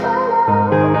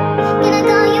 Gonna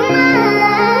call you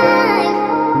mine.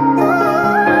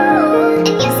 Ooh.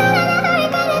 And you said I never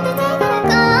regretted the day that I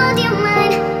called you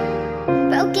mine.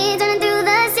 Broke kids running through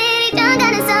the city, drunk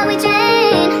on a subway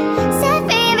train. Set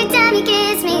free every time you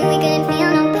kissed me, we couldn't feel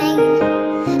no pain.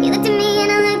 You looked at me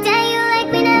and I looked at you like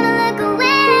we never look away.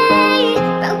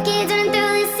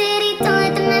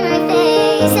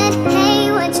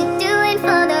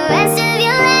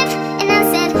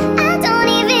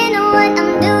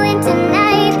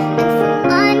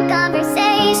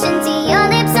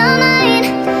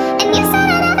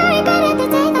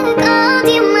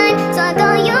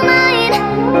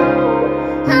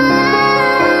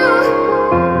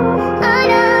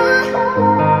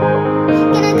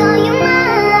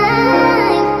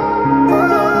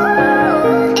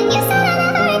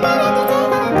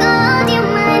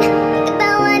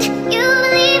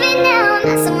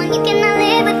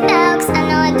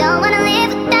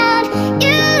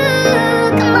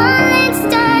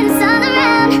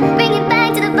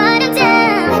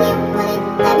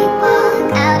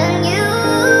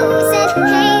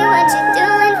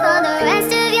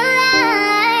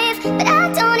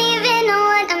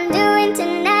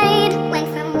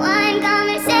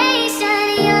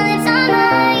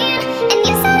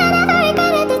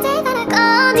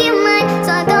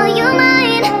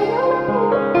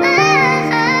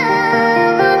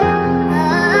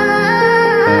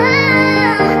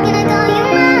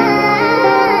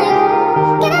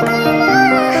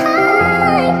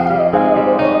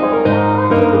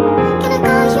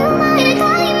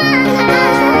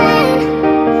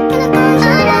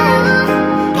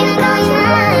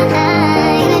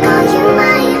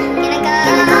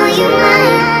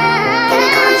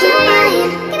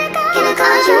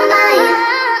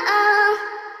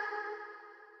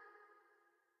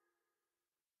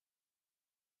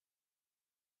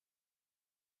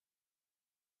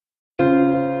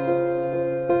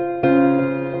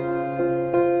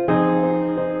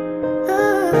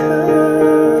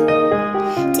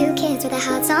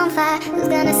 on fire. Who's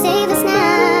gonna save us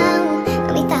now?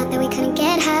 When we thought that we couldn't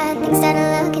get high, things started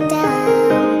looking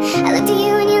down. I looked at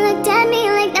you and you looked at me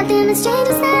like nothing has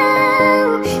changed us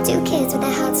now. Two kids with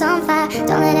their hearts on fire,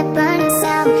 don't let it burn us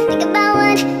out. Think about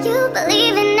what you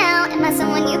believe in now. Am I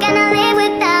someone you cannot live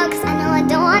without? Cause I know I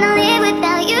don't wanna live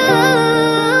without you.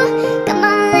 Come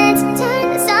on, let's turn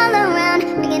this all around.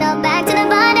 Bring it all back to the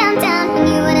bar downtown. When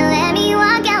you wouldn't let me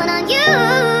walk out on you.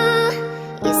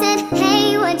 You said,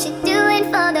 hey, what you doing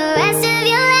for the rest of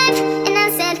your life? And I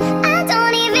said, I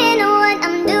don't even know what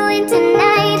I'm doing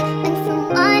tonight. Went from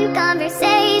one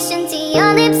conversation to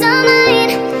your lips on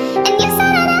mine. And you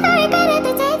said I never regretted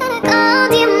the day that I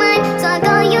called you mine. So I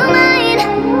call you mine.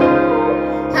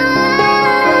 Oh,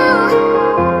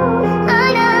 I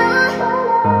know.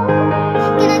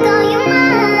 Gonna call you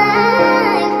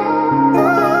mine.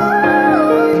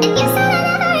 Ooh. And you said I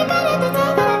never regretted the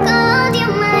day that I called you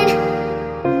mine.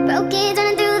 Broke kids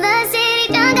running through the city,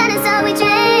 drunk on a subway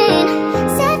train.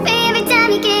 Set free every time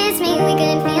you kissed me, we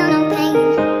couldn't feel no pain.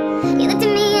 You looked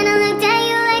at me and I looked at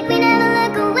you like we never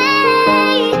look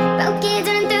away. Broke kids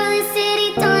running through the city,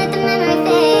 don't let the memory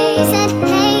fade. You said,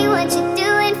 hey, what you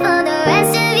doing for the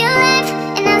rest of your life?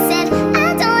 And I said, I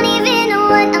don't even know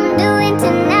what I'm doing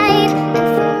tonight. Went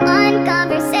from one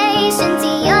conversation to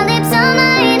your lips on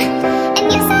mine. And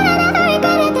you said I never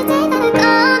regretted the day that I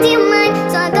called you mine.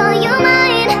 So I call you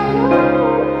mine.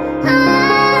 Oh,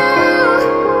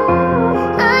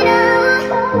 I know.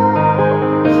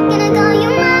 Gonna call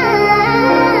you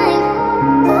mine.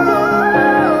 Ooh.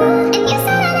 And you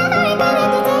said I never regretted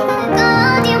the day that I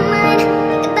called you mine.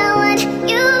 Think about what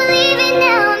you believe in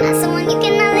now. I'm not someone you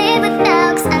cannot live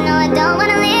without. Cause I know I don't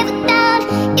wanna live without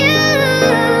you.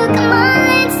 Come on,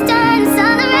 let's turn this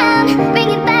all around. Bring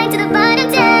it back to the bottom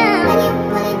down. When you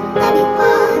wouldn't let me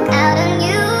walk out on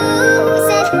you. You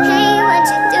said, hey, what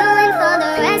you doing for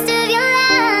the rest of your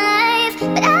life?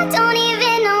 But I don't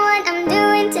even know what I'm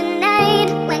doing tonight.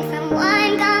 Went from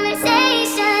one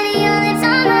conversation to your lips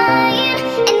on mine.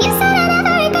 And you said I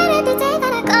never regretted the day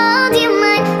that I called you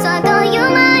mine. So I call you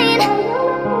mine.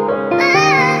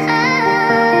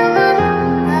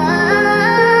 Oh,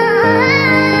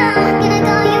 gonna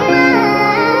call you mine.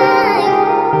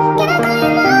 Gonna call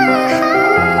you mine.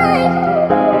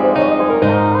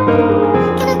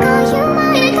 Gonna call you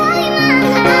mine. Gonna call you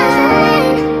mine. Gonna call you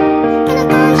mine. Gonna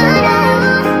call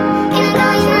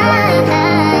you mine.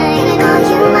 Gonna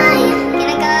call you mine.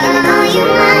 Gonna call you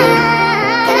mine.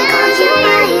 Gonna call you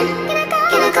mine.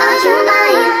 Gonna call you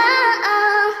mine.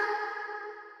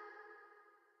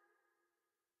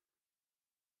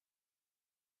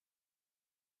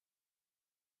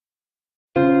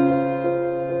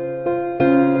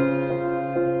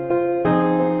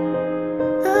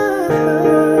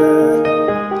 Ooh.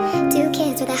 Two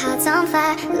kids with their hearts on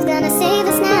fire. Who's gonna save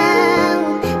us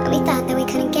now? When we thought that we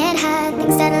couldn't get high,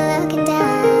 things started looking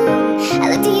down. I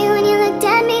looked at you and you looked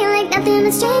at me like nothing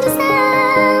has changed us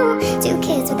now. Two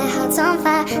kids with their hearts on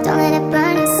fire, don't let it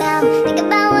burn us out. Think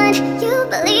about what you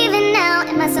believe in now.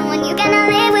 Am I someone you cannot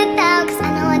live without? Cause I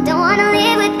know I don't wanna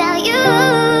live without you.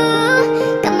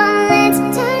 Come on, let's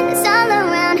turn this all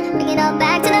around. Bring it all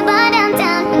back to the bar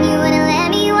downtown. When you wouldn't let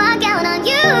me walk out on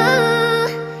you.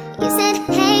 You said,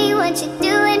 hey, what you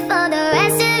doing for the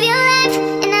rest of your life?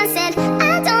 And I said,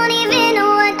 I don't even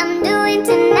know what I'm doing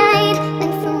tonight.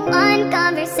 Went from one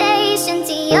conversation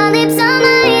to your lips on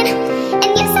mine.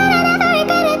 And you said I never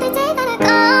regretted the day that I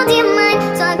called you mine.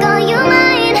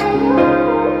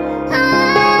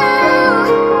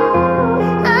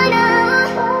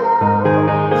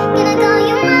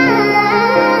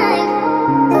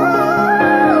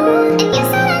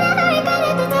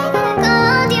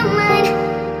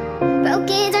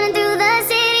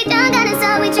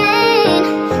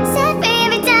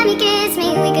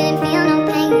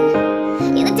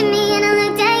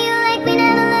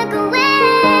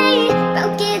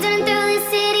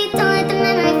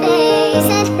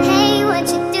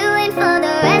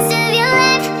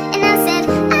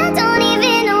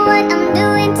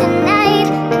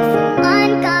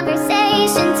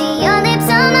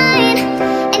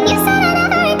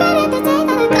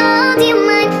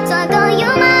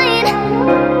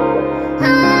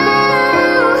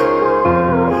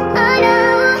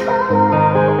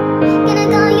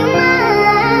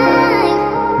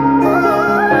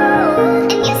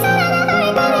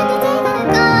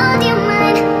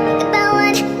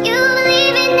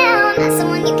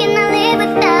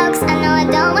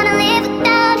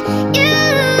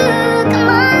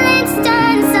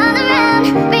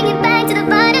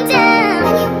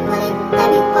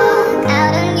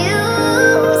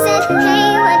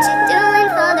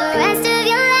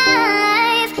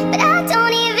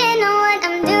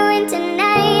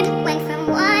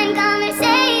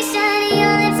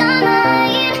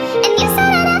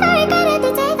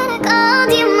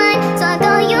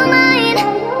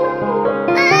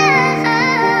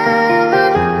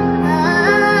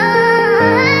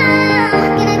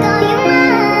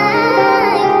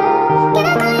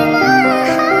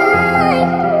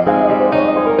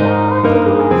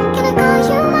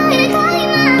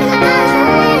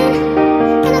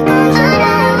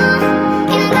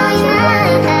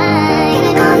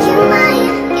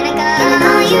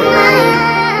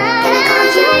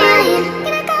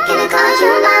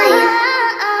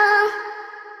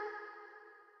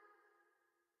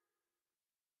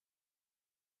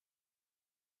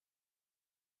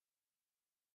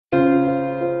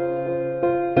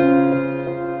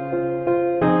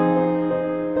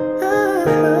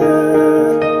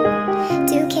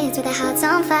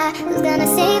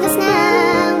 gonna save us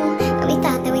now. When we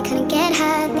thought that we couldn't get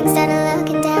high, things started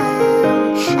looking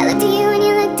down. I looked at you and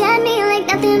you looked at me like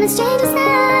nothing has changed us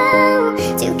now.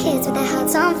 Two kids with their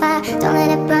hearts on fire, don't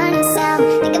let it burn us out.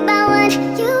 Think about what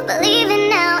you believe in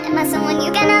now. Am I someone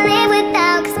you cannot live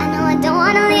without? Cause I know I don't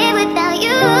wanna live without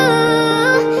you.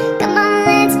 Come on,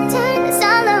 let's turn this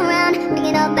all around. Bring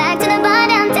it all back to the bar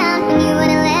downtown. When you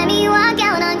wouldn't let me walk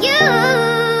out on you.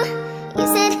 You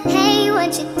said, hey,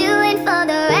 what you doing for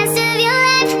the rest of your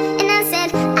life? And I said,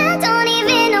 I don't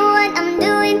even know what I'm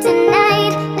doing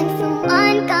tonight. Went from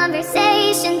one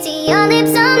conversation to your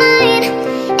lips on mine.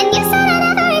 And you said I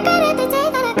never regretted the day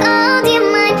that I called you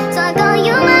mine. So I call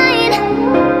you mine.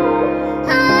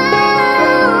 Oh,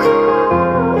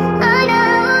 oh no.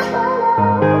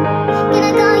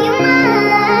 Gonna call you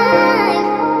mine.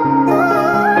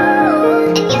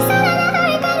 Ooh. And you said I never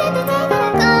regretted the day that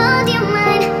I called you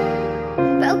mine.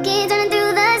 Broke kids running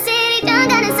through the city,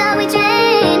 drunk on a subway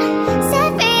train. Set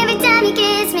free every time you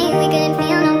kissed me, we couldn't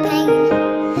feel no pain.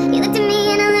 You looked at me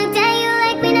and I looked at you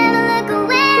like we never look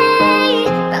away.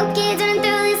 Broke kids running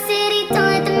through the city, don't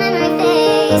let the memory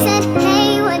fade. You said,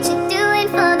 hey, what you doing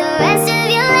for the rest of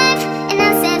your life? And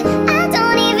I said, I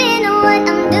don't even know what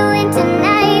I'm doing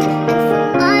tonight. Went from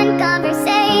one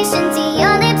conversation to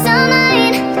your lips on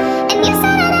mine. And you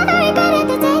said I never regretted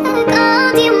the day that I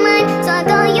called you mine. So I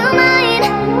call you mine.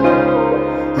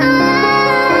 Oh,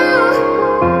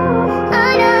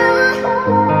 oh no.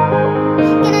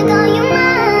 Gonna call you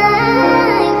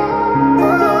mine.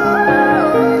 Ooh.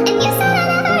 And you said I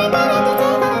never regretted the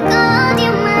day that I called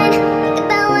you mine. Think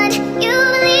about what you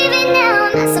believe in now.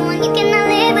 I'm not someone you cannot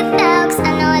live without. Cause I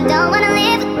know I don't wanna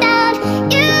live without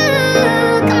you.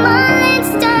 Come on,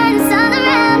 let's turn this all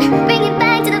around. Bring it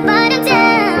back to the bottom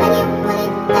down. When you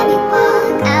wouldn't let me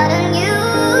walk out on you.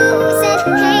 You said,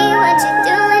 hey, what you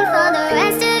doing for the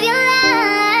rest of your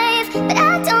life? But I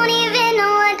don't even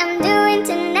know what I'm doing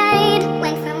tonight.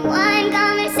 Went from one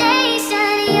conversation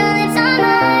to your lips on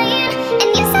mine. And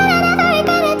you said I never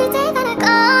regretted the day that I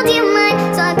called you mine.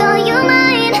 So I call you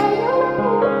mine.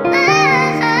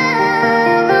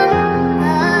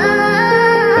 Oh,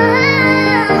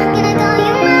 gonna call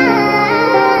you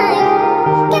mine.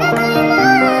 Gonna call you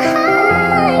mine.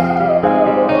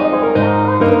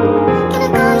 Gonna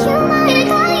call you mine.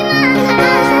 Gonna call you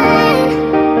mine.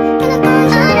 Gonna call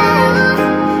you mine.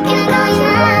 Gonna call you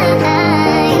mine.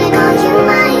 Gonna call you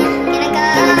mine.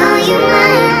 Gonna call you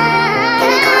mine.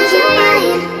 Gonna call you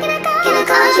mine. Gonna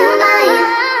call you mine.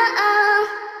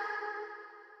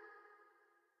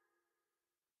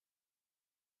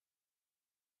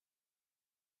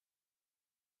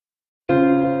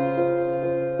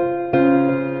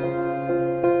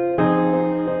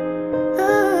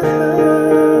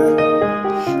 Ooh.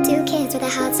 Two kids with their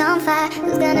hearts on fire,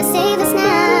 who's gonna save us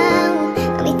now?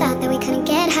 When we thought that we couldn't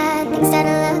get high, things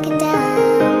started looking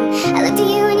down. I looked at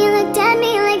you and you looked at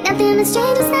me like nothing has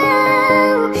changed us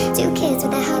now. Two kids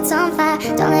with their hearts on fire,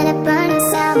 don't let it burn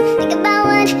us out. Think about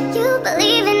what you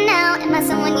believe in now. Am I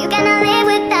someone you cannot live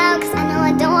without? Cause I know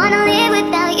I don't wanna live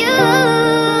without you.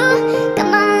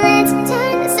 Come on, let's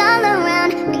turn this all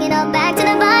around. Bring it all back to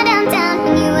the bar downtown.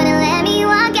 When you wouldn't let me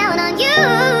walk out on you.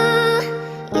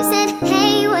 You said,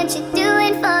 hey, what you doing